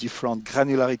level, different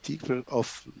granularity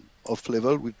of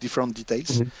level with different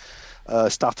details,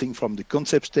 Mhm. starting from the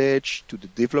concept stage to the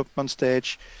development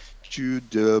stage to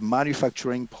the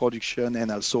manufacturing, production,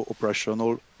 and also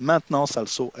operational maintenance,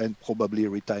 also, and probably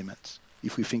retirement.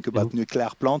 If we think about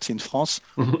nuclear plants in France,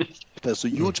 Mhm. there's a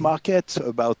huge market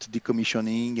about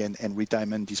decommissioning and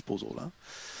retirement disposal. Huh?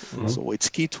 Mhm. So it's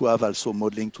key to have also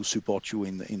modeling to support you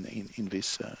in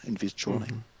this journey.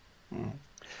 Mhm. Mhm.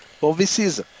 So this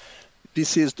is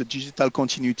the digital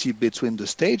continuity between the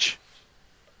stage,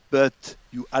 but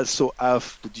you also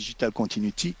have the digital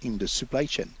continuity in the supply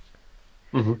chain.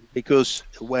 Mhm. Because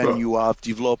when Well, you have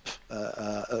developed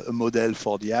a model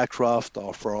for the aircraft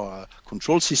or for a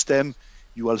control system,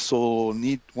 you also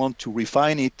want to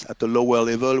refine it at a lower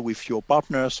level with your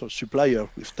partners or supplier,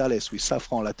 with Thales, with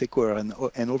Safran, Latécoère,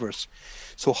 and others.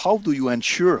 So how do you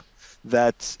ensure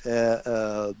that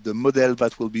the model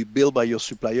that will be built by your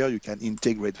supplier, you can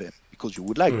integrate them? Because you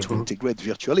would like to Mhm. integrate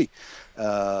virtually.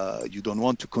 You don't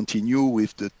want to continue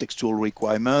with the textual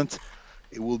requirement.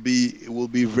 It will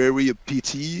be very a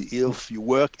pity if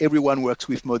everyone works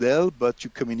with model, but you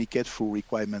communicate through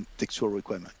requirement, textual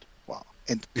requirement. Wow.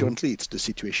 And Mhm. currently it's the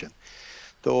situation.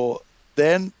 So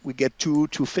then we get two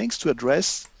things to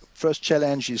address. First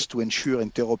challenge is to ensure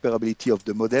interoperability of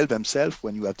the model themselves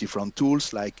when you have different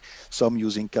tools, like some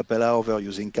using Capella, other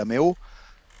using Cameo.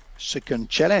 Second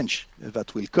challenge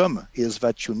that will come is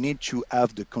that you need to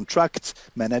have the contract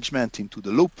management into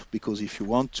the loop, because if you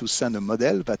want to send a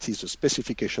model that is a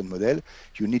specification model,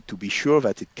 you need to be sure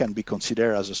that it can be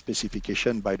considered as a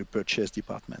specification by the purchase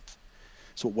department.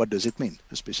 So what does it mean,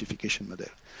 a specification model?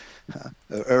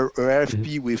 A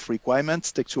RFP with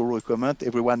requirements, textual requirement,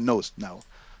 everyone knows now.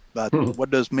 But Mhm. what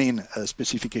does mean a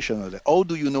specification model? How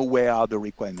do you know where are the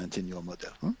requirements in your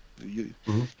model? You,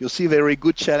 Mhm. you see very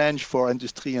good challenge for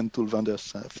industry and tool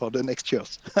vendors for the next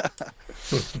years.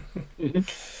 Mhm.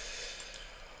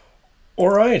 All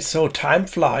right, so time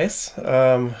flies.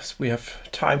 So we have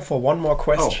time for one more Oh,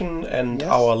 question, and Yes.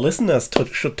 our listeners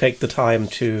should take the time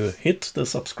to hit the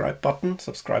subscribe button,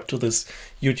 subscribe to this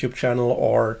YouTube channel,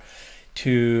 or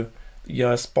to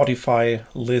your Spotify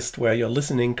list where you're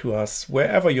listening to us.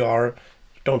 Wherever you are,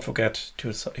 don't forget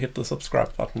to hit the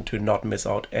subscribe button to not miss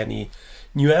out any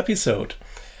new episode.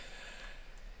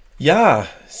 Yeah,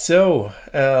 so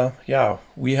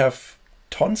we have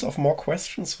tons of more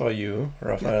questions for you,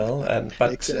 Raphael. And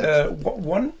but Excellent.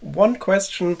 one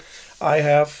question I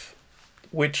have,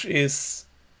 which is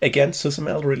again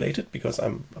SysML related because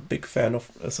I'm a big fan of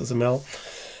SysML.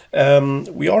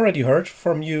 We already heard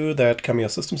from you that Cameo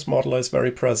Systems Modeler is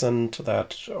very present.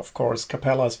 That of course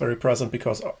Capella is very present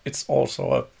because it's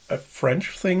also a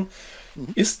French thing.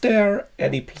 Mhm. Is there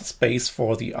any space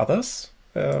for the others?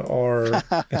 Or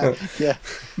Yeah,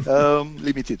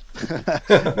 limited,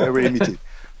 very limited.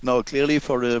 Now, clearly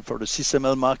for the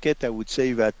CSML market, I would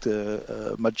say that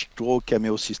Magic Draw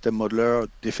Cameo System Modeler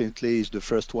definitely is the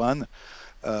first one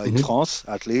in Mhm. France,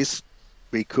 at least,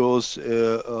 because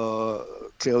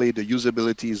clearly the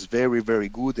usability is very, very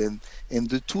good, and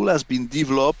the tool has been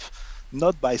developed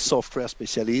not by software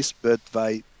specialists, but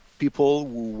by people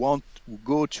who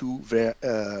go to their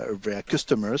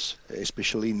customers,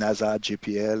 especially NASA,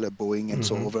 JPL, Boeing, and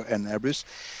so Mhm. over, and Airbus.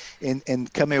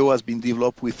 And Cameo has been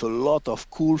developed with a lot of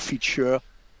cool feature,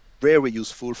 very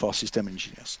useful for system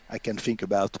engineers. I can think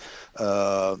about,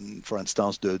 for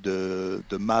instance,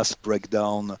 the mass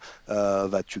breakdown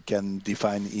that you can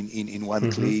define in one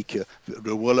Mhm. click,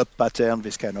 the roll-up pattern,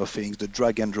 this kind of things, the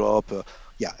drag and drop.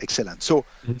 Yeah, excellent. So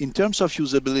Mhm. in terms of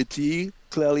usability,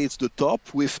 clearly it's the top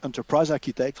with Enterprise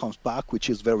Architect on Spark,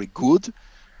 which is very good.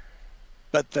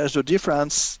 But there's a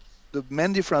difference. The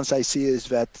main difference I see is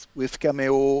that with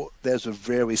Cameo, there's a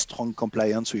very strong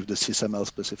compliance with the CSML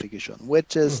specification,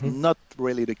 which is Mhm. not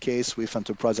really the case with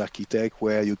Enterprise Architect,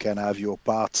 where you can have your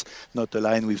parts not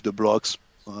aligned with the blocks.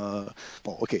 Well,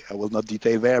 okay, I will not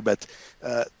detail there, but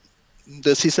uh,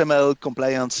 the CSML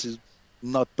compliance is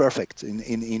not perfect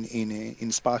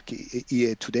in Spark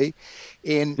EA today.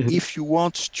 And if you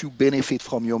want to benefit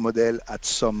from your model at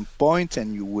some point,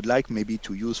 and you would like maybe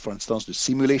to use, for instance, the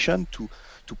simulation to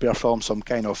perform some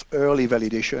kind of early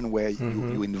validation where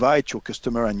you invite your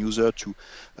customer and user to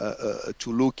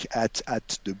look at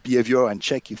the behavior and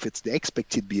check if it's the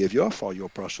expected behavior for your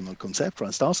operational concept, for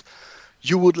instance,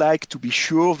 you would like to be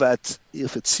sure that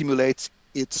if it simulates,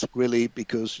 it's really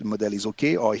because the model is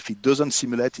okay, or if it doesn't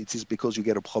simulate, it is because you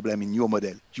get a problem in your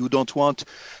model. You don't want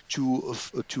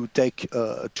to take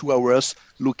 2 hours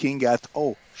looking at,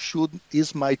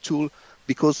 is my tool,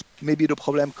 because maybe the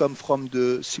problem comes from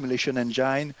the simulation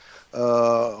engine,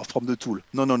 from the tool.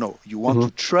 No. You want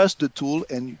to trust the tool,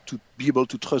 and to be able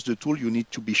to trust the tool, you need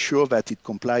to be sure that it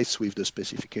complies with the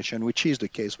specification, which is the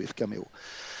case with Cameo.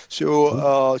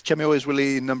 So Cameo is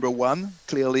really number one,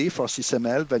 clearly, for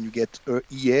SysML. Then you get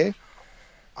EA.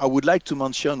 I would like to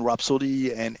mention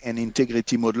Rhapsody and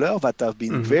Integrity Modeler that have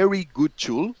been very good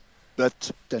tools,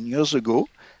 but 10 years ago,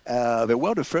 they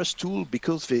were the first tool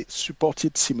because they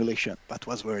supported simulation. That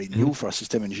was very new for a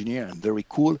system engineer and very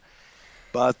cool.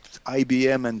 But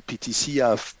IBM and PTC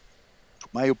have, in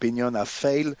my opinion, have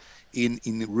failed in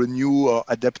renew or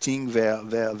adapting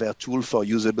their tool for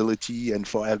usability and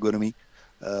for ergonomy.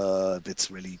 That's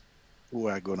really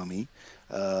poor ergonomy.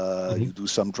 You do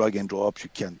some drag and drop, you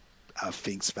can have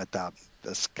things that are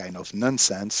this kind of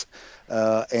nonsense.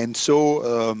 And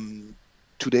so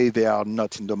today they are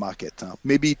not in the market.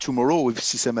 Maybe tomorrow with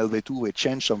SysML v2 they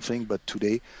change something, but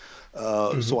today,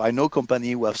 so I know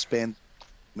companies who have spent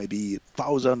maybe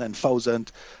hundreds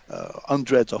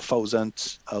of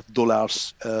thousands of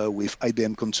dollars with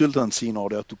IBM consultancy in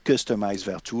order to customize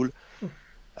their tool.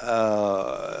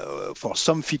 For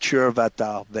some features that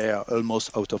are there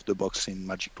almost out of the box in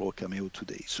Magic Draw Cameo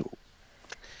today. So,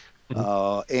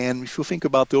 and if you think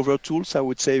about the other tools, I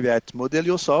would say that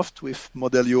Modelio Soft with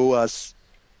Modelio as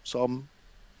some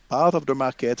part of the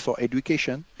market for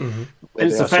education.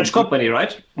 It's a French company,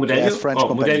 right? Modelio? Yes, French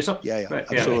company. Modelio Soft? Yeah,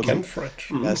 right. absolutely. Again,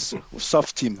 French. Yes,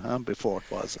 Soft Team before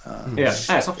it was.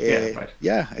 Soft, right.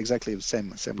 Yeah, exactly.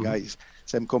 Same guys,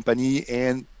 same company.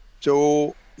 And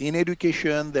so in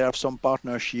education, they have some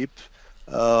partnership,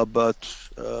 but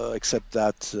except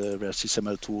that their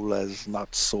SysML tool is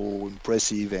not so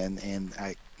impressive, and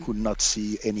I could not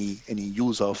see any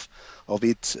use of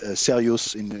it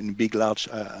serious in big, large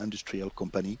industrial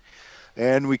company.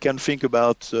 And we can think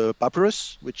about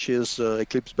Papyrus, which is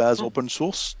Eclipse-based open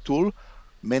source tool,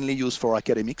 mainly used for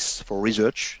academics, for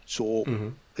research. So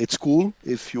it's cool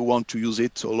if you want to use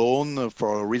it alone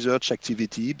for a research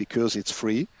activity because it's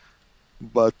free.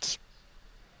 But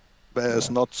there's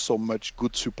not so much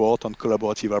good support on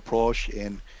collaborative approach,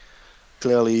 and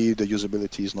clearly the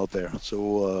usability is not there.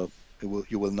 So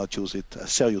you will not use it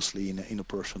seriously in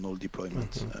operational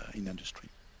deployment in industry.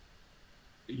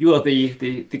 You are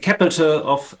the capital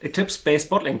of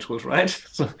Eclipse-based modeling tools, right?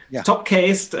 So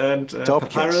Topcase and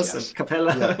Papyrus and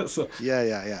Capella. Yeah. So.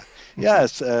 Yeah.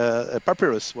 Yes,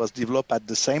 Papyrus was developed at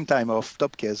the same time of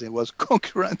Topcase. It was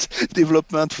concurrent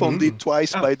development funded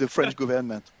twice by the French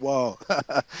government. Wow.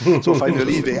 So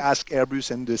finally, they asked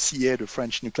Airbus and the CA, the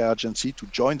French nuclear agency, to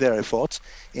join their efforts,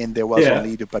 and there was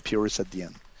only the Papyrus at the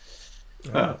end.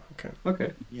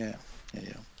 Okay. Yeah.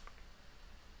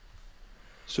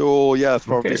 So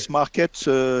for this market,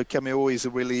 Cameo is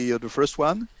really the first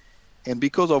one. And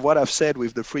because of what I've said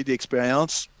with the 3D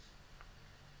experience,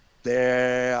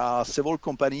 there are several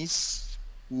companies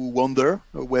who wonder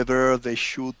whether they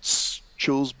should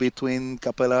choose between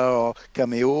Capella or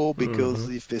Cameo, because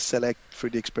if they select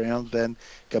 3D experience, then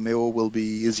Cameo will be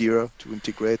easier to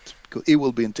integrate because it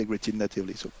will be integrated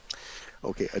natively. So,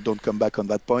 okay, I don't come back on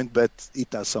that point, but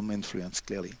it has some influence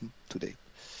clearly today.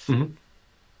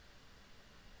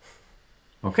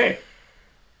 Okay.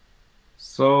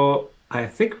 So I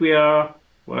think we're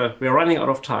running out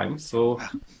of time. So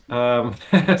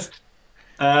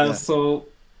so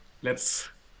let's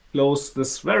close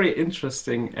this very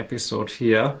interesting episode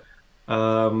here.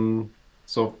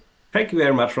 So thank you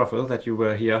very much, Raphael, that you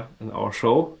were here in our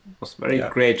show. It was very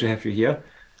great to have you here.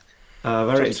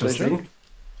 Very interesting. Pleasure.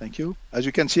 Thank you. As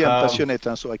you can see, I'm passionate,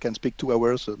 so I can speak 2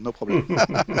 hours, so no problem.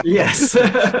 Yes,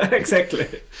 exactly.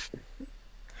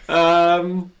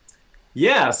 So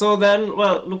then,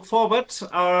 look forward.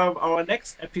 Our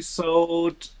next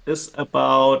episode is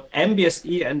about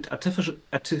MBSE and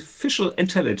artificial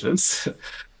intelligence.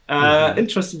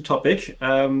 Interesting topic.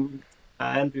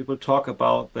 And we will talk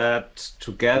about that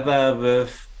together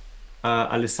with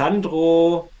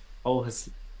Alessandro. His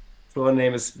full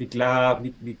name is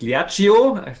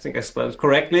Migliaccio. I think I spelled it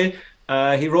correctly.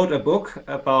 He wrote a book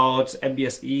about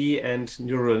MBSE and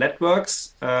neural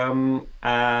networks,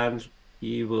 and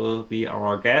he will be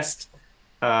our guest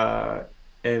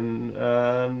in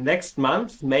next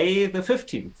month, May the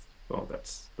 15th. So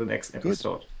that's the next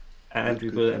episode. And we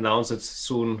will announce it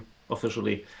soon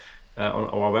officially on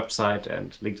our website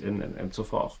and LinkedIn and so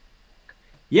forth.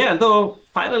 Yeah, and though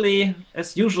finally,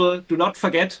 as usual, do not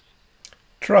forget,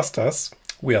 trust us,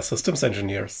 we are systems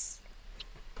engineers.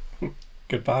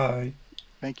 Goodbye.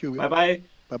 Thank you. Bye-bye.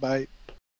 Bye-bye.